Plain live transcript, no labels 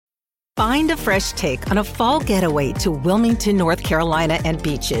Find a fresh take on a fall getaway to Wilmington, North Carolina and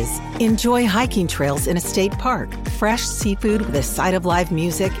beaches. Enjoy hiking trails in a state park, fresh seafood with a side of live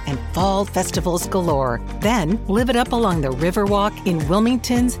music, and fall festivals galore. Then live it up along the Riverwalk in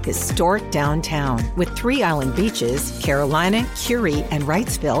Wilmington's historic downtown. With 3 island beaches, Carolina, Curie, and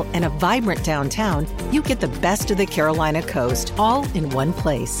Wrightsville, and a vibrant downtown, you get the best of the Carolina coast all in one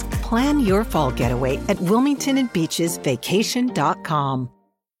place. Plan your fall getaway at WilmingtonandBeachesVacation.com.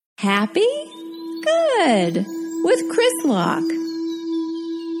 Happy? Good. With Chris Locke.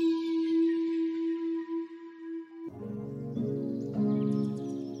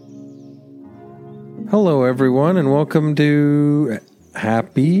 Hello, everyone, and welcome to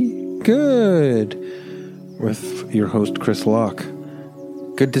Happy Good with your host, Chris Locke.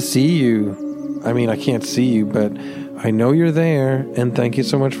 Good to see you. I mean, I can't see you, but I know you're there, and thank you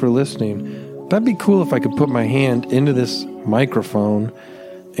so much for listening. That'd be cool if I could put my hand into this microphone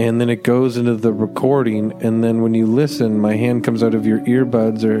and then it goes into the recording, and then when you listen, my hand comes out of your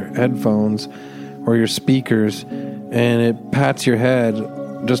earbuds or headphones or your speakers, and it pats your head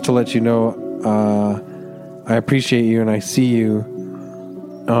just to let you know I appreciate you and I see you.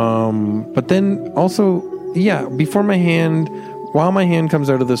 But then also, while my hand comes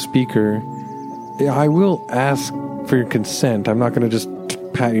out of the speaker, I will ask for your consent. I'm not going to just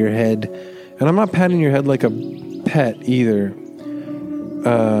pat your head, and I'm not patting your head like a pet either.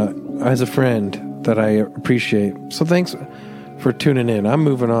 As a friend that I appreciate. So thanks for tuning in. I'm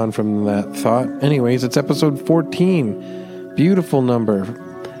moving on from that thought. Anyways, it's episode 14. Beautiful number.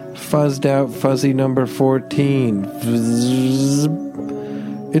 Fuzzed out, fuzzy number 14.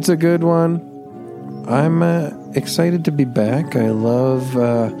 It's a good one. I'm excited to be back. I love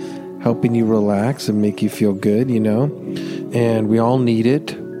helping you relax and make you feel good, you know. And we all need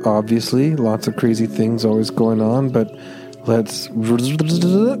it, obviously. Lots of crazy things always going on, but let's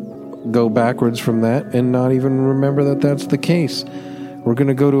go backwards from that and not even remember that that's the case. We're going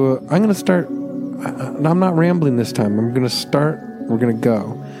to go to I'm going to start. I'm not rambling this time. I'm going to start. We're going to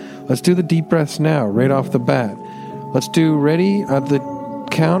go. Let's do the deep breaths now, right off the bat. Let's do ready at the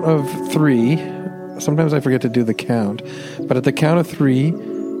count of 3. Sometimes I forget to do the count, but at the count of 3,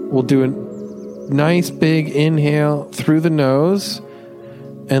 we'll do a nice big inhale through the nose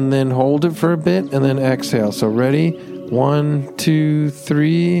and then hold it for a bit and then exhale. So ready? 1, 2,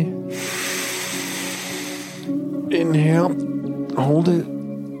 3. Inhale. Hold it.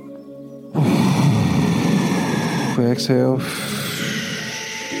 Exhale.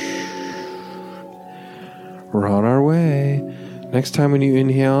 We're on our way. Next time when you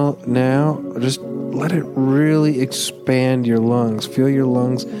inhale now, just let it really expand your lungs. Feel your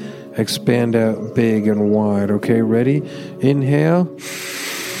lungs expand out big and wide. Okay, ready? Inhale.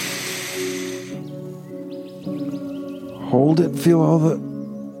 Hold it. Feel all the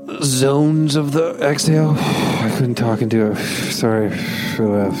zones of the exhale. I couldn't talk into it. Sorry for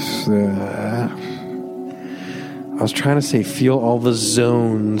that. I was trying to say feel all the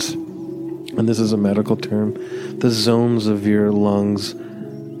zones, and this is a medical term, the zones of your lungs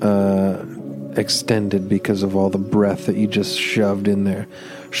extended because of all the breath that you just shoved in there.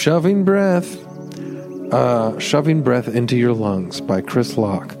 Shoving breath into your lungs by Chris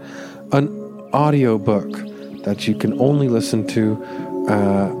Locke. An audio book that you can only listen to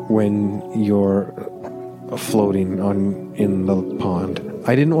when you're floating in the pond.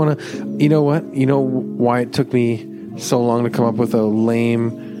 I didn't want to... You know what? You know why it took me so long to come up with a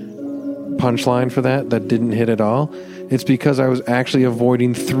lame punchline for that didn't hit at all? It's because I was actually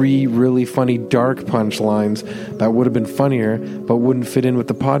avoiding 3 really funny dark punchlines that would have been funnier but wouldn't fit in with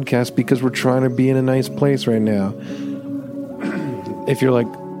the podcast because we're trying to be in a nice place right now. If you're like,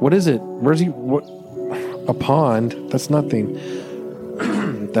 what is it? Where's he... What? A pond? That's nothing.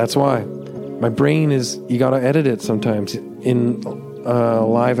 That's why. My brain is... You gotta edit it sometimes in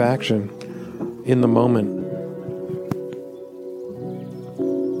live action. In the moment.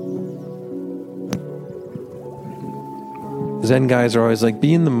 Zen guys are always like,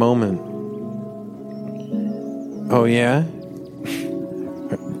 be in the moment. Oh, yeah?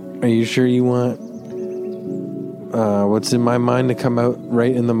 Are you sure you want what's in my mind to come out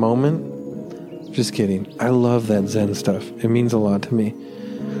right in the moment? Just kidding. I love that Zen stuff. It means a lot to me.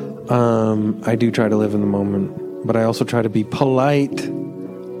 I do try to live in the moment, but I also try to be polite.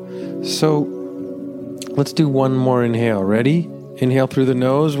 So, let's do one more inhale. Ready? Inhale through the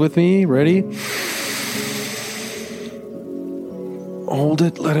nose with me. Ready? Hold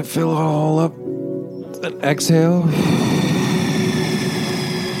it. Let it fill all up. Then exhale.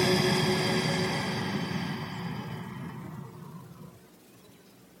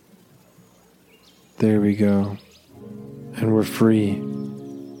 There we go. And we're free.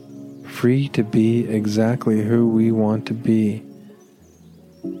 free to be exactly who we want to be.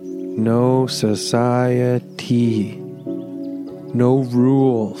 No society. No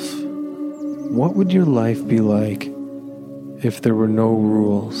rules. What would your life be like if there were no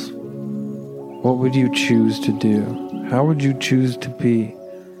rules? What would you choose to do? How would you choose to be?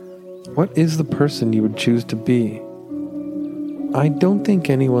 What is the person you would choose to be? I don't think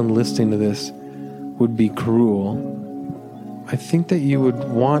anyone listening to this would be cruel. I think that you would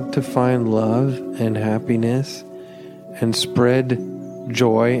want to find love and happiness and spread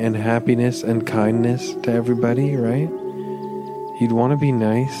joy and happiness and kindness to everybody, right? You'd want to be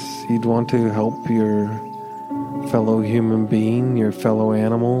nice. You'd want to help your fellow human being, your fellow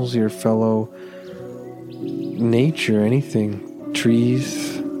animals, your fellow nature, anything.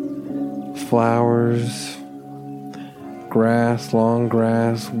 Trees, flowers, grass, long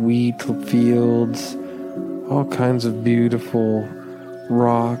grass, wheat fields, all kinds of beautiful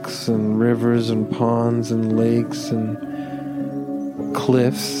rocks and rivers and ponds and lakes and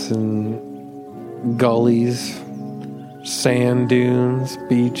cliffs and gullies, sand dunes,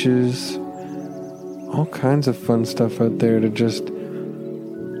 beaches, all kinds of fun stuff out there to just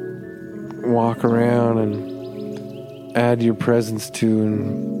walk around and add your presence to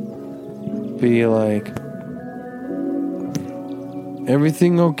and be like,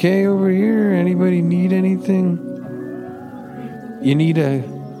 everything okay over here? Anybody need anything? You need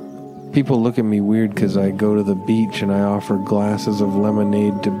people look at me weird because I go to the beach and I offer glasses of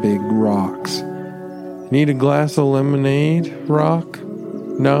lemonade to big rocks. Need a glass of lemonade, rock?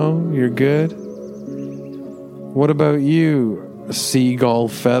 No? You're good? What about you, seagull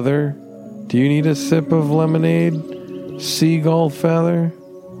feather? Do you need a sip of lemonade, seagull feather?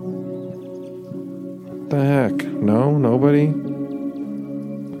 The heck? No? Nobody?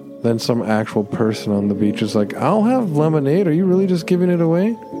 Then some actual person on the beach is like, I'll have lemonade. Are you really just giving it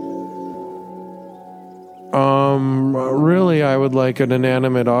away? Really, I would like an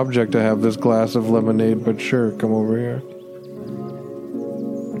inanimate object to have this glass of lemonade, but sure, come over here.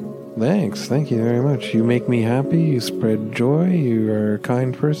 Thanks, thank you very much. You make me happy, you spread joy, you are a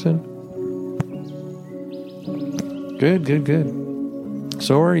kind person. Good, good, good.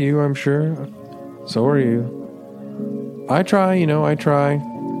 So are you, I'm sure. So are you. I try, I try.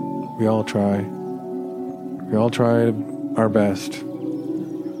 We all try. We all try our best.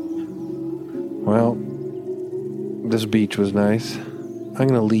 Well, this beach was nice. I'm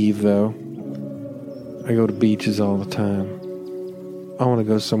going to leave, though. I go to beaches all the time. I want to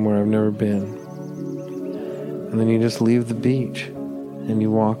go somewhere I've never been. And then you just leave the beach. And you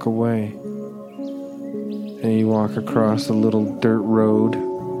walk away. And you walk across a little dirt road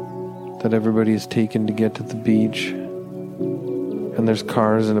that everybody has taken to get to the beach. And there's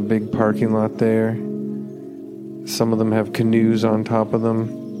cars in a big parking lot there. Some of them have canoes on top of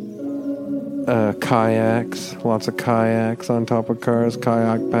them. Kayaks. Lots of kayaks on top of cars.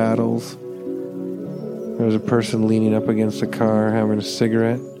 Kayak paddles. There's a person leaning up against a car having a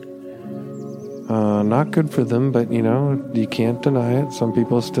cigarette. Not good for them, but you can't deny it. Some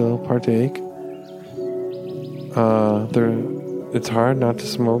people still partake. It's hard not to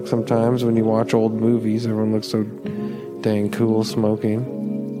smoke sometimes when you watch old movies. Everyone looks so dang cool smoking.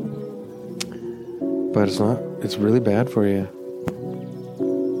 But it's not. It's really bad for you.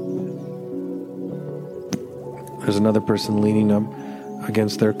 There's another person leaning up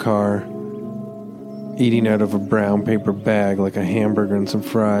against their car, eating out of a brown paper bag like a hamburger and some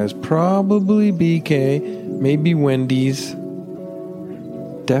fries. Probably BK, maybe Wendy's.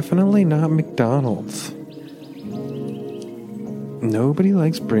 Definitely not McDonald's. Nobody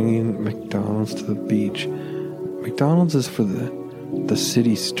likes bringing McDonald's to the beach. McDonald's is for the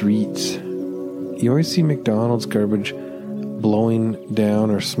city streets. You always see McDonald's garbage blowing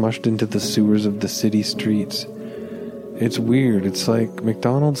down or smushed into the sewers of the city streets. It's weird. It's like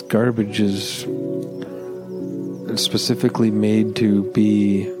McDonald's garbage is specifically made to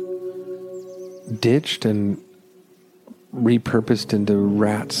be ditched and repurposed into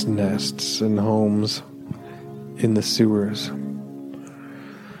rats' nests and homes in the sewers.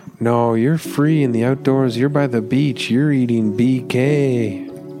 No, you're free in the outdoors. You're by the beach. You're eating BK.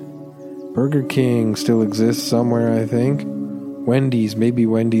 Burger King still exists somewhere, I think. Wendy's. Maybe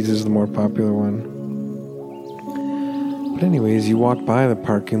Wendy's is the more popular one. But anyways, you walk by the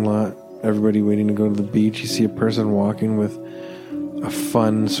parking lot. Everybody waiting to go to the beach. You see a person walking with a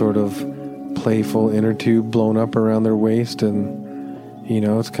fun sort of playful inner tube blown up around their waist. And,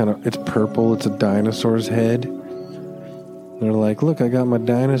 it's purple. It's a dinosaur's head. They're like, look, I got my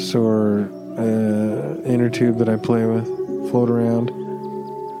dinosaur inner tube that I play with. Float around.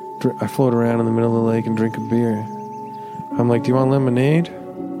 I float around in the middle of the lake and drink a beer. I'm like, do you want lemonade?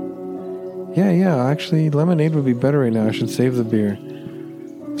 Yeah. Actually, lemonade would be better right now. I should save the beer.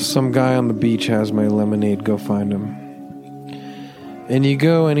 Some guy on the beach has my lemonade. Go find him. And you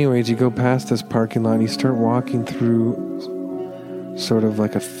go past this parking lot and you start walking through sort of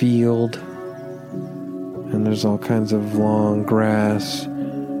like a field. And there's all kinds of long grass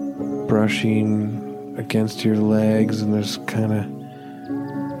brushing against your legs. And there's kind of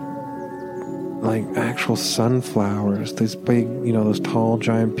like actual sunflowers. These big, those tall,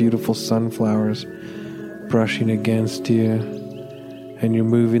 giant, beautiful sunflowers brushing against you. And you're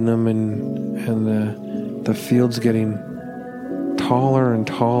moving them and the field's getting taller and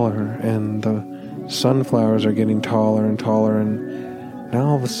taller, and the sunflowers are getting taller and taller, and now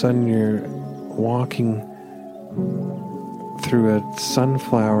all of a sudden you're walking through a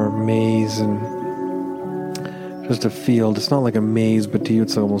sunflower maze and just a field. It's not like a maze, but to you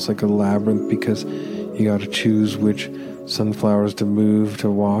it's almost like a labyrinth, because you got to choose which sunflowers to move to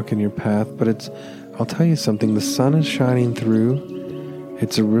walk in your path. But I'll tell you something, the sun is shining through.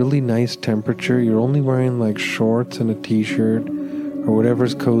 It's a really nice temperature. You're only wearing like shorts and a t-shirt or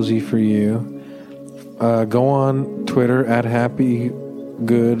whatever's cozy for you. Go on Twitter at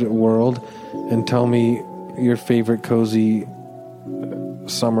HappyGoodWorld and tell me your favorite cozy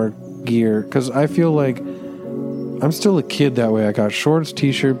summer gear. Because I feel like I'm still a kid that way. I got shorts,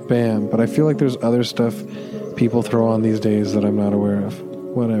 t-shirt, bam. But I feel like there's other stuff people throw on these days that I'm not aware of.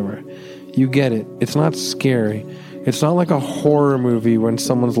 Whatever. You get it. It's not scary. It's not like a horror movie when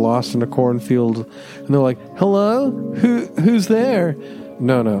someone's lost in a cornfield and they're like, hello? Who's there?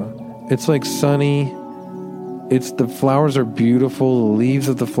 No. It's like sunny. The flowers are beautiful. The leaves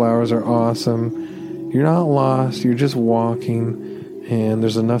of the flowers are awesome. You're not lost. You're just walking, and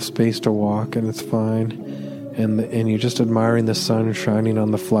there's enough space to walk, and it's fine. And you're just admiring the sun shining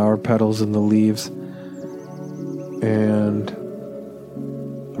on the flower petals and the leaves. And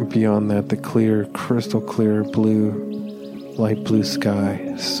beyond that, the clear, crystal clear blue, light blue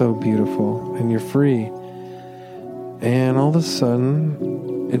sky. So beautiful. And you're free. And all of a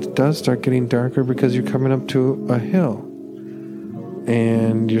sudden, it does start getting darker because you're coming up to a hill.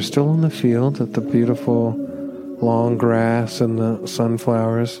 And you're still in the field at the beautiful long grass and the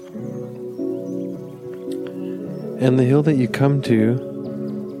sunflowers. And the hill that you come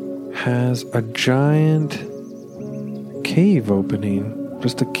to has a giant cave opening.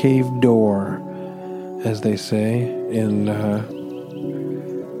 Just a cave door, as they say in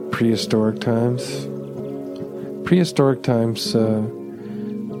prehistoric times. Prehistoric times,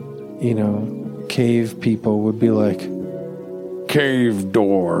 cave people would be like, cave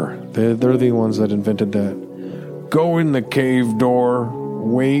door. They're the ones that invented that. Go in the cave door.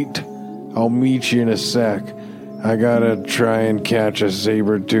 Wait. I'll meet you in a sec. I gotta try and catch a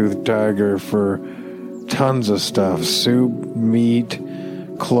saber-toothed tiger for tons of stuff. Soup, meat,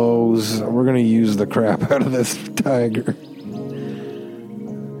 clothes. We're gonna use the crap out of this tiger.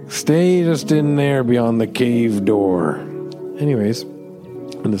 Stay just in there beyond the cave door. Anyways,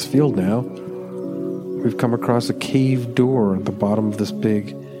 in this field now, we've come across a cave door at the bottom of this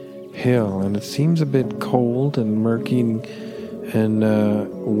big hill, and it seems a bit cold and murky and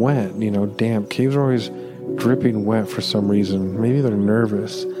wet, damp. Caves are always dripping wet for some reason. Maybe they're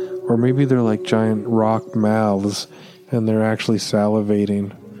nervous, or maybe they're like giant rock mouths and they're actually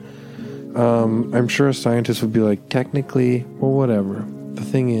salivating. I'm sure a scientist would be like, technically, well, whatever. The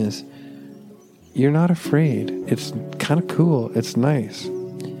thing is, you're not afraid. It's kind of cool. It's nice.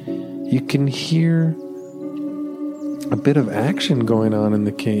 You can hear a bit of action going on in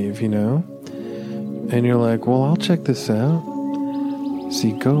the cave, and you're like, well, I'll check this out. So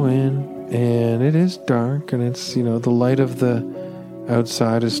you go in, and it is dark, and it's, the light of the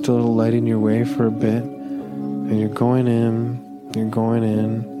outside is still lighting your way for a bit, and you're going in,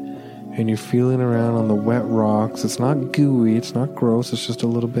 and you're feeling around on the wet rocks. It's not gooey, it's not gross, it's just a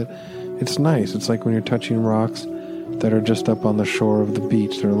little bit, it's nice. It's like when you're touching rocks that are just up on the shore of the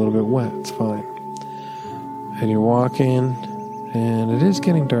beach. They're a little bit wet, it's fine. And you're walking, and it is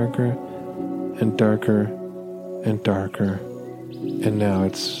getting darker, and darker, and darker, and now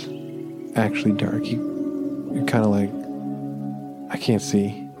it's actually dark. You're kind of like, I can't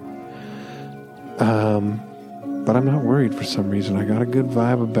see. But I'm not worried for some reason. I got a good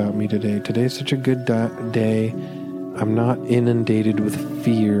vibe about me today. Today's such a good day. I'm not inundated with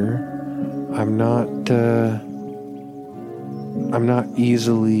fear. I'm not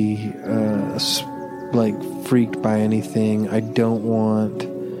easily freaked by anything. I don't want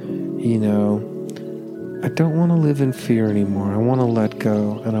to live in fear anymore. I want to let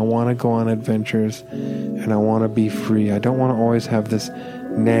go, and I want to go on adventures, and I want to be free. I don't want to always have this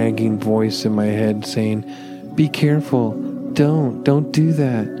nagging voice in my head saying, be careful, don't do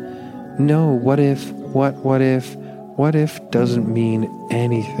that. no, what if doesn't mean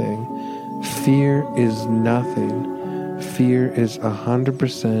anything. Fear is nothing. Fear is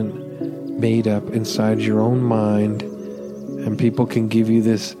 100% made up inside your own mind, and people can give you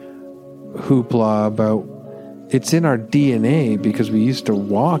this hoopla about it's in our DNA because we used to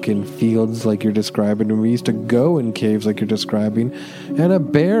walk in fields like you're describing, and we used to go in caves like you're describing, and a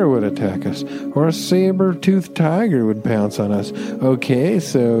bear would attack us, or a saber-toothed tiger would pounce on us. Okay,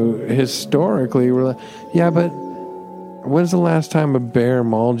 so historically we're like, yeah, but when's the last time a bear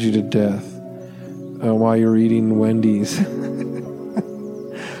mauled you to death while you're eating Wendy's?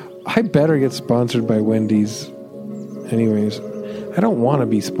 I better get sponsored by Wendy's. Anyways, I don't want to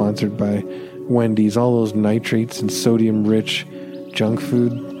be sponsored by Wendy's, all those nitrates and sodium-rich junk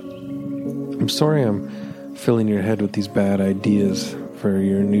food. I'm sorry I'm filling your head with these bad ideas for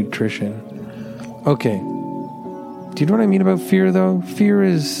your nutrition. Okay. Do you know what I mean about fear, though? Fear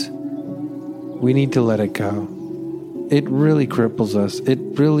is... we need to let it go. It really cripples us. It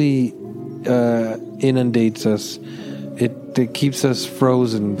really inundates us. It keeps us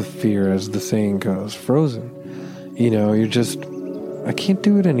frozen with fear, as the saying goes. Frozen. You know, you're just... I can't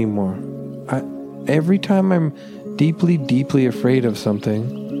do it anymore. Every time I'm deeply, deeply afraid of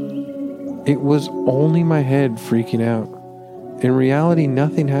something, it was only my head freaking out. In reality,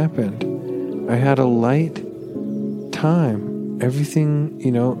 nothing happened. I had a light time. Everything,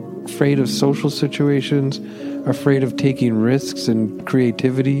 you know, afraid of social situations, afraid of taking risks in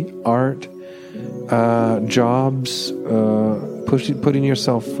creativity, art, jobs, putting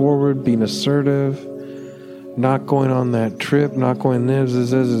yourself forward, being assertive, not going on that trip, not going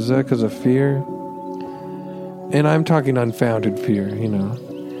this, because of fear. And I'm talking unfounded fear, you know,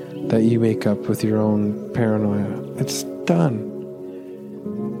 that you make up with your own paranoia. It's done.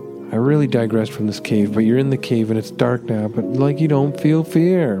 I really digressed from this cave, but you're in the cave and it's dark now, but like you don't feel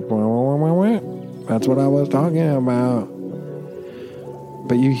fear. That's what I was talking about.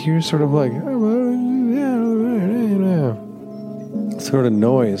 But you hear sort of like, sort of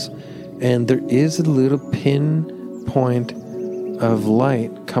noise. And there is a little pinpoint of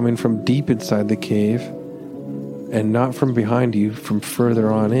light coming from deep inside the cave, and not from behind you, from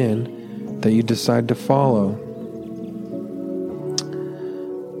further on in, that you decide to follow.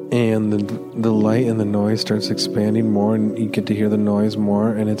 And the light and the noise starts expanding more, and you get to hear the noise more,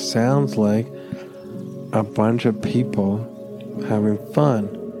 and it sounds like a bunch of people having fun.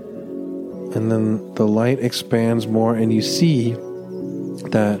 And then the light expands more, and you see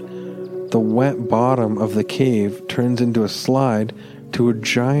that the wet bottom of the cave turns into a slide to a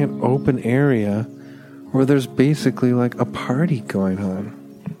giant open area where there's basically like a party going on.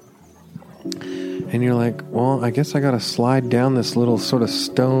 And you're like, well, I guess I gotta slide down this little sort of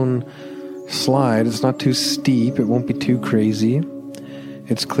stone slide. It's not too steep. It won't be too crazy.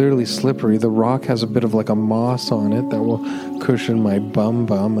 It's clearly slippery. The rock has a bit of like a moss on it that will cushion my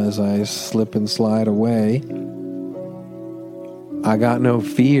bum as I slip and slide away. I got no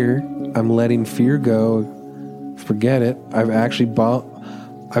fear. I'm letting fear go. Forget it. I've actually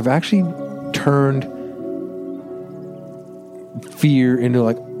turned fear into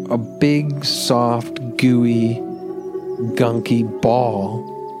like a big, soft, gooey, gunky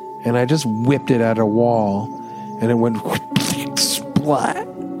ball, and I just whipped it at a wall, and it went splat,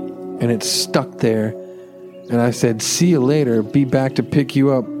 and it stuck there, and I said, see you later, be back to pick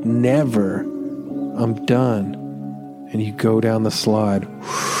you up, never, I'm done. And you go down the slide,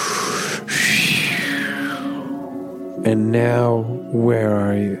 and now where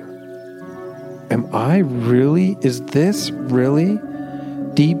are you? Is this really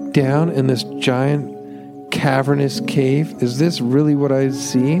deep down in this giant cavernous cave? Is this really what I've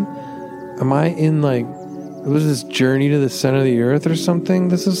seen? Am I in like, was this journey to the center of the earth or something?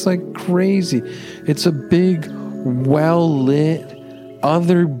 This is like crazy. It's a big, well-lit,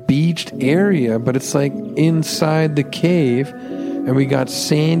 other beached area, but it's like inside the cave, and we got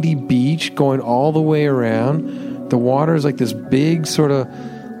sandy beach going all the way around. The water is like this big sort of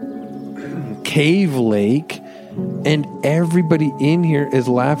cave lake, and everybody in here is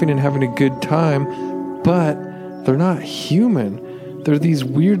laughing and having a good time, but they're not human. They're these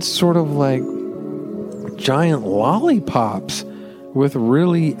weird sort of like giant lollipops with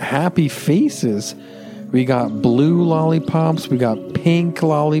really happy faces. We got blue lollipops, we got pink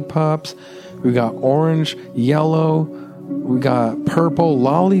lollipops, we got orange, yellow, we got purple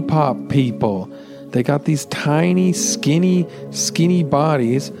lollipop people. They got these tiny, skinny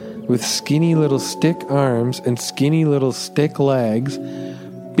bodies with skinny little stick arms and skinny little stick legs,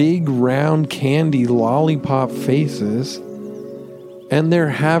 big round candy lollipop faces, and they're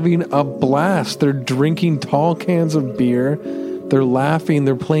having a blast. They're drinking tall cans of beer. They're laughing.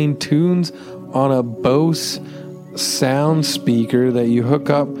 They're playing tunes on a Bose sound speaker that you hook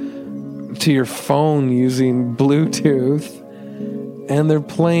up to your phone using Bluetooth. And they're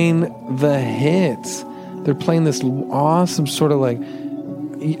playing the hits. They're playing this awesome sort of like,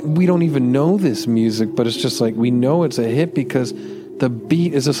 we don't even know this music, but it's just like, we know it's a hit because the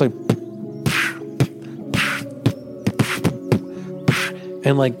beat is just like,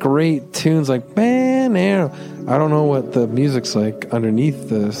 and like great tunes like, man, I don't know what the music's like underneath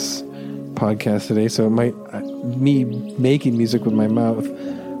this podcast today, so it might, me making music with my mouth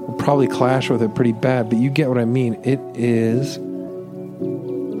will probably clash with it pretty bad, but you get what I mean. It is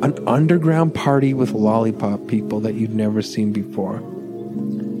an underground party with lollipop people that you've never seen before.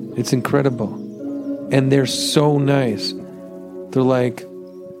 It's incredible. And they're so nice. They're like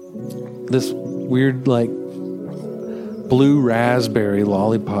this weird, like, blue raspberry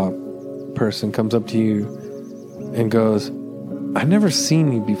lollipop person comes up to you and goes, I've never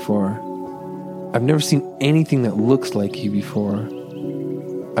seen you before. I've never seen anything that looks like you before.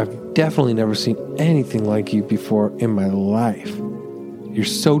 I've definitely never seen anything like you before in my life. You're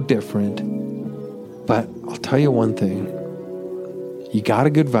so different. But I'll tell you one thing. You got a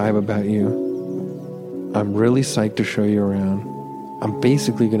good vibe about you. I'm really psyched to show you around. I'm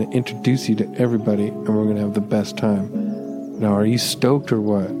basically going to introduce you to everybody and we're going to have the best time. Now, are you stoked or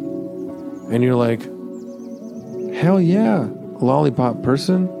what? And you're like, hell yeah, lollipop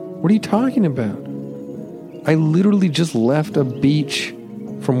person. What are you talking about? I literally just left a beach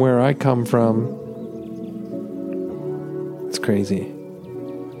from where I come from. It's crazy.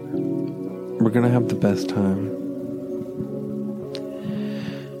 We're going to have the best time.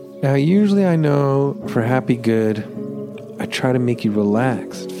 Now, usually I know for Happy Good, I try to make you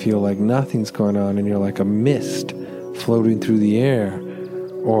relax, feel like nothing's going on, and you're like a mist floating through the air,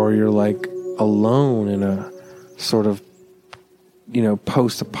 or you're like alone in a sort of,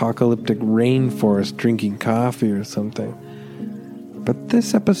 post-apocalyptic rainforest drinking coffee or something. But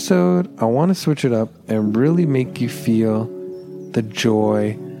this episode, I want to switch it up and really make you feel the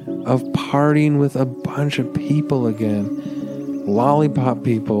joy of partying with a bunch of people again. Lollipop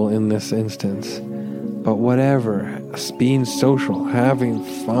people in this instance. But whatever, being social, having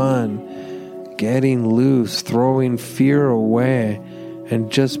fun, getting loose, throwing fear away,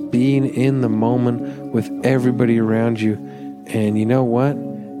 and just being in the moment with everybody around you. And you know what?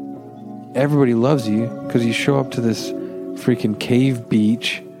 Everybody loves you because you show up to this freaking cave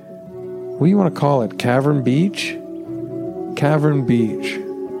beach. What do you want to call it? Cavern beach? Cavern beach.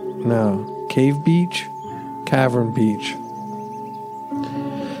 No. Cave beach? Cavern beach.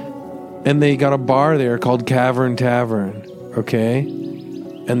 And they got a bar there called Cavern Tavern. Okay?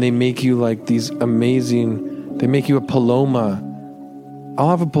 And they make you like these amazing... They make you a paloma.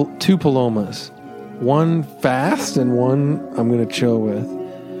 I'll have two palomas. One fast and one I'm going to chill with.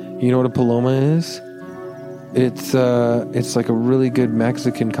 You know what a paloma is? It's like a really good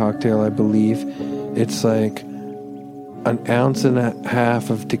Mexican cocktail, I believe. It's like an ounce and a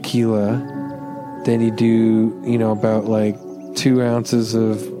half of tequila. Then you do, about like 2 ounces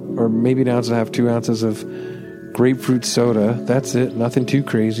of, or maybe an ounce and a half, 2 ounces of grapefruit soda. That's it. Nothing too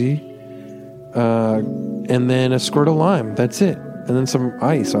crazy. And then a squirt of lime. That's it. And then some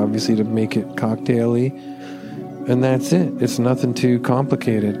ice, obviously, to make it cocktail-y. And that's it. It's nothing too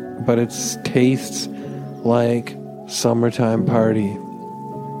complicated. But it tastes like summertime party.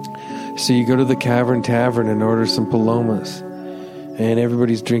 So you go to the Cavern Tavern and order some palomas. And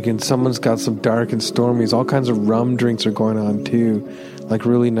everybody's drinking. Someone's got some dark and stormies. All kinds of rum drinks are going on, too. Like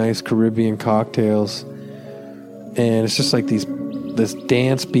really nice Caribbean cocktails. And it's just like this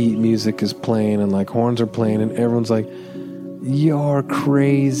dance beat music is playing and like horns are playing. And everyone's like, you're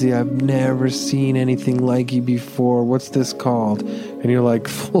crazy. I've never seen anything like you before. What's this called? And you're like,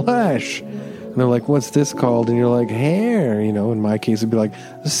 flesh. And they're like, what's this called? And you're like, hair. In my case, it'd be like,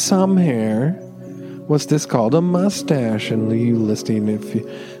 some hair. What's this called? A mustache. And you listening,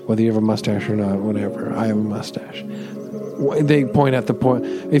 whether you have a mustache or not, whatever. I have a mustache. They point at the point.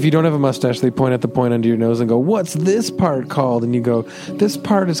 If you don't have a mustache, they point at the point under your nose and go, what's this part called? And you go, this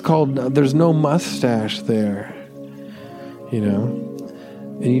part is called, there's no mustache there. And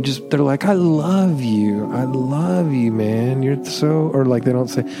they're like, I love you, man. You're so, or like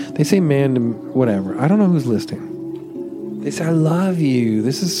they say man to whatever. I don't know who's listening. They say, I love you.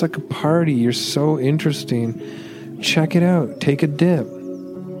 This is like a party. You're so interesting. Check it out. Take a dip.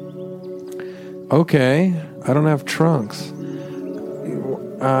 Okay. I don't have trunks.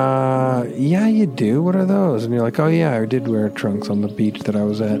 Yeah, you do. What are those? And you're like, oh yeah, I did wear trunks on the beach that I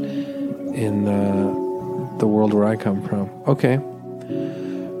was at in, the world where I come from. Okay.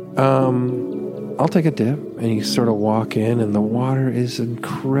 I'll take a dip. and you sort of walk in, and the water is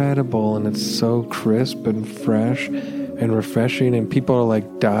incredible, and it's so crisp and fresh and refreshing, and people are like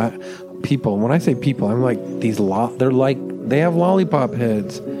people. When I say people, I'm like they have lollipop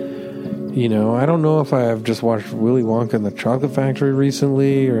heads. You know, I don't know if I have just watched Willy Wonka and the Chocolate Factory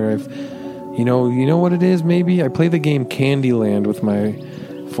recently, or if you know what it is. Maybe I play the game Candyland with my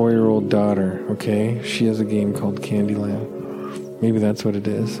 4-year-old daughter. Okay, she has a game called Candyland. Maybe that's what it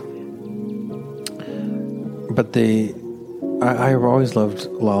is. But I've always loved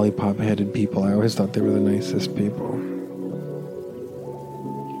lollipop-headed people. I always thought they were the nicest people.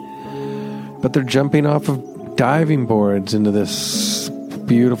 But they're jumping off of diving boards into this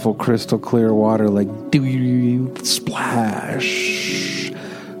beautiful crystal clear water, like splash.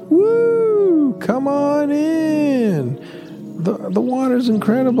 Woo! Come on in. The water's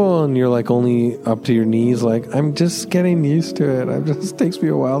incredible, and you're like only up to your knees. Like, I'm just getting used to it. It just takes me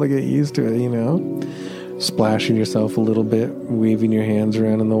a while to get used to it, you know. Splashing yourself a little bit, waving your hands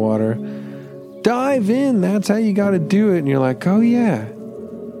around in the water. Dive in. That's how you got to do it. And you're like, oh yeah.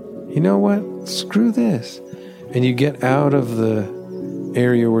 You know what? Screw this. And you get out of the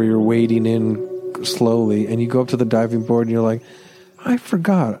area where you're wading in slowly, and you go up to the diving board, and you're like, I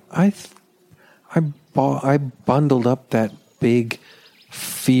forgot. I bundled up that big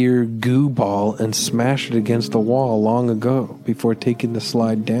fear goo ball and smashed it against the wall long ago before taking the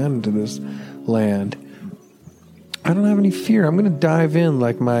slide down into this land. I don't have any fear. I'm going to dive in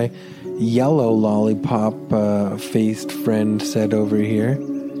like my yellow lollipop faced friend said over here.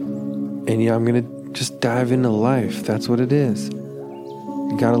 And yeah, I'm going to just dive into life. That's what it is.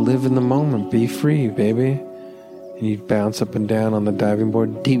 You got to live in the moment. Be free, baby. And you bounce up and down on the diving board.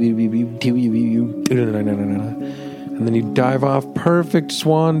 And then you dive off. Perfect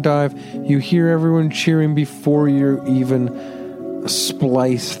swan dive. You hear everyone cheering before you even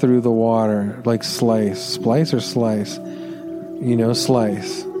splice through the water. Like slice. Splice or slice? You know,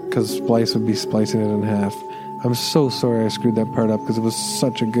 slice. Because splice would be splicing it in half. I'm so sorry I screwed that part up because it was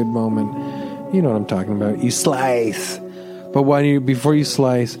such a good moment. You know what I'm talking about. You slice. But before you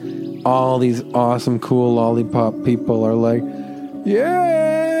slice, all these awesome, cool lollipop people are like,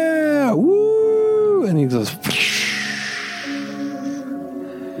 yeah, woo, and he just,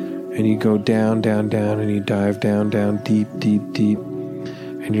 and you go down, down, down, and you dive down, down, deep, deep, deep,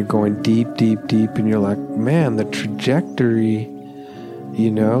 and you're going deep, deep, deep, and you're like, man, the trajectory,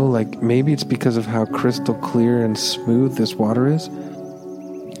 you know, like maybe it's because of how crystal clear and smooth this water is,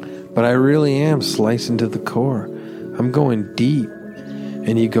 but I really am slicing to the core. I'm going deep.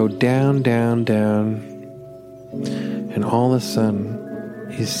 And you go down, down, down, and all of a sudden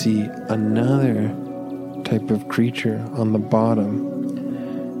you see another type of creature on the bottom,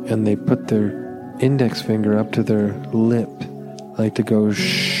 and they put their index finger up to their lip like to go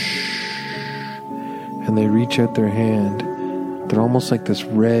shh, and they reach out their hand. They're almost like this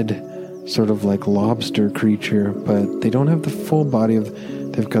red sort of like lobster creature, but they don't have the full body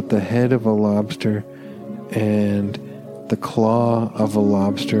they've got the head of a lobster and the claw of a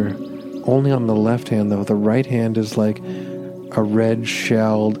lobster, only on the left hand though. The right hand is like a red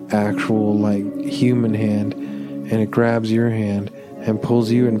shelled actual like human hand, and it grabs your hand and pulls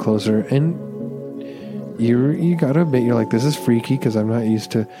you in closer, and you gotta admit, you're like, this is freaky because I'm not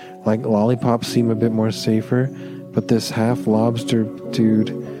used to, like, lollipops seem a bit more safer, but this half lobster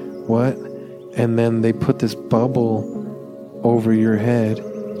dude, what? And then they put this bubble over your head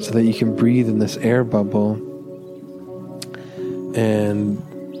so that you can breathe in this air bubble. And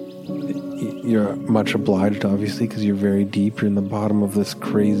you're much obliged, obviously, because you're very deep. You're in the bottom of this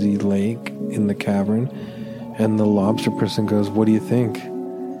crazy lake in the cavern. And the lobster person goes, what do you think?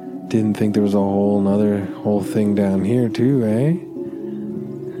 Didn't think there was a whole thing down here too, eh?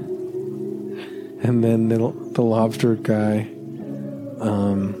 And then the lobster guy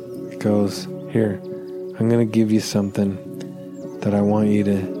goes, here, I'm going to give you something that I want you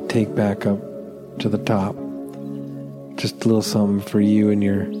to take back up to the top. Just a little something for you and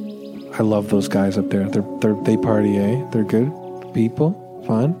I love those guys up there. They party, eh? They're good people,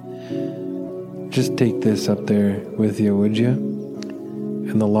 fun. Just take this up there with you, would you?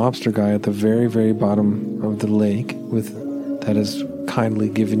 And the lobster guy at the very, very bottom of the lake that has kindly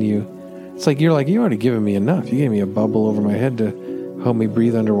given you, it's like, you're like, you already given me enough. You gave me a bubble over my head to help me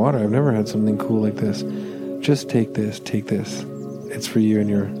breathe underwater. I've never had something cool like this. Just take this. It's for you and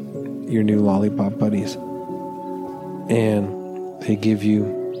your new lollipop buddies. And they give you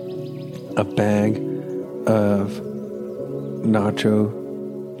a bag of nacho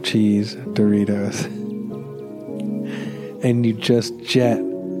cheese Doritos. And you just jet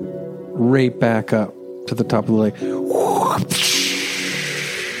right back up to the top of the lake.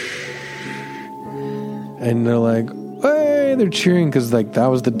 And they're like, hey, they're cheering because like that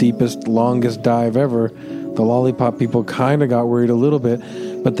was the deepest, longest dive ever. The lollipop people kind of got worried a little bit.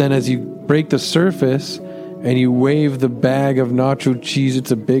 But then as you break the surface and you wave the bag of nacho cheese,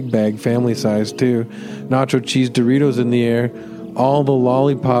 it's a big bag, family size too, nacho cheese Doritos in the air, all the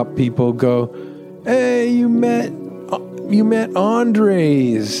lollipop people go, hey, you met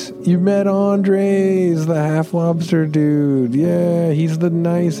Andres. You met Andres, the half lobster dude. Yeah, he's the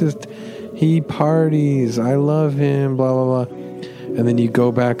nicest. He parties. I love him, blah, blah, blah. And then you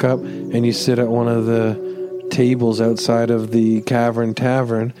go back up and you sit at one of the tables outside of the Cavern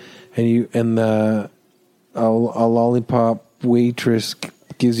Tavern, and a lollipop waitress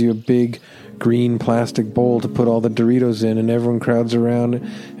gives you a big green plastic bowl to put all the Doritos in, and everyone crowds around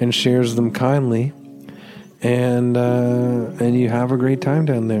and shares them kindly. And you have a great time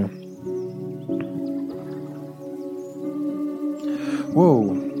down there. Whoa,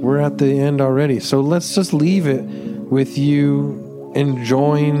 we're at the end already. So let's just leave it with you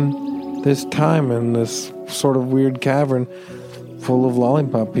enjoying this time in this sort of weird cavern full of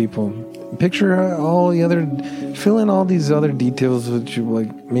lollipop people. Picture fill in all these other details that you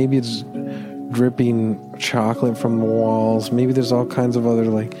like. Maybe it's dripping chocolate from the walls. Maybe there's all kinds of other,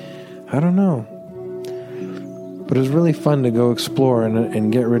 like, I don't know. But it was really fun to go explore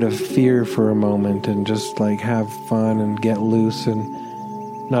and get rid of fear for a moment and just like have fun and get loose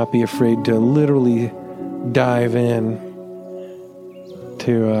and not be afraid to literally dive in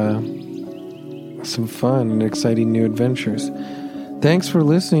to some fun and exciting new adventures. Thanks for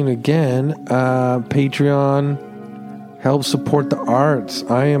listening again. Patreon helps support the arts.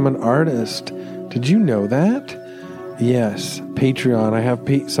 I am an artist. Did you know that? Yes, Patreon. I have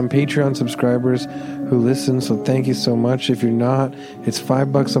some Patreon subscribers who listen, so thank you so much. If you're not, it's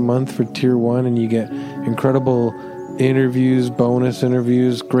 $5 a month for tier 1, and you get incredible interviews, bonus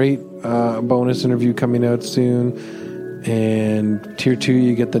interviews, great bonus interview coming out soon. And tier 2,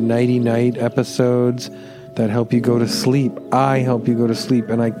 you get the nighty night episodes that help you go to sleep. I help you go to sleep,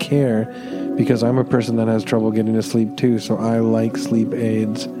 and I care because I'm a person that has trouble getting to sleep too, so I like sleep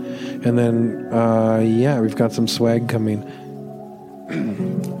aids. And then, we've got some swag coming.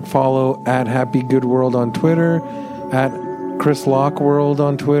 Follow at Happy Good World on Twitter, at Chris Lock World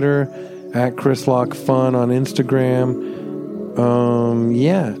on Twitter, at Chris Lock Fun on Instagram.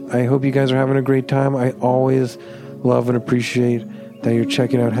 I hope you guys are having a great time. I always love and appreciate that you're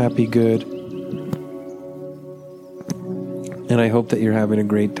checking out Happy Good. And I hope that you're having a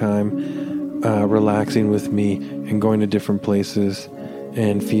great time relaxing with me and going to different places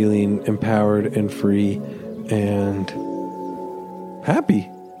and feeling empowered and free and happy.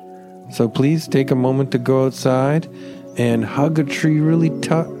 So please take a moment to go outside and hug a tree really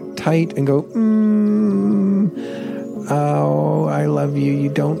tight and go, oh, I love you. You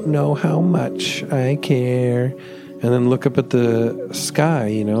don't know how much I care. And then look up at the sky,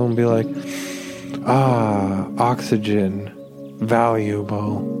 and be like, oxygen,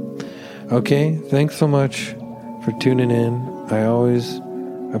 valuable. Okay, thanks so much for tuning in. I always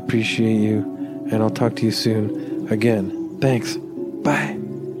appreciate you, and I'll talk to you soon. Again, thanks. Bye.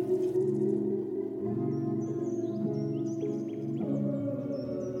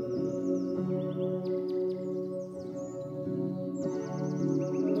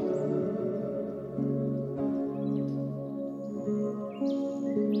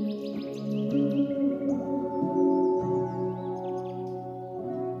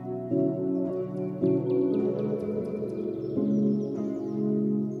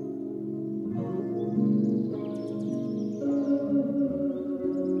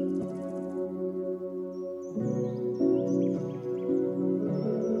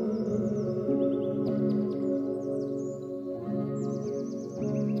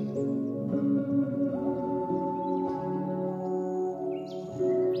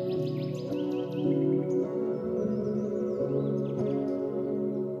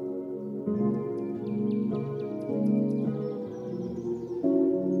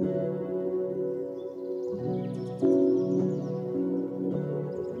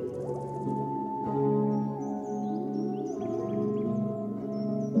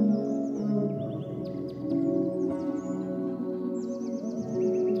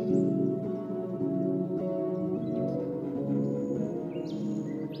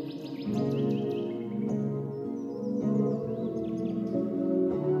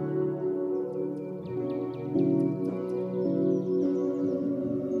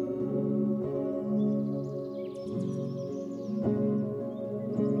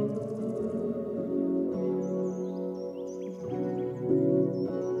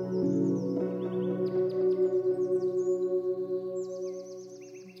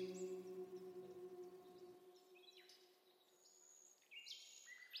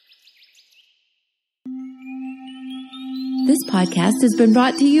 This podcast has been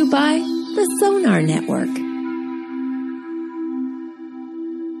brought to you by the Sonar Network.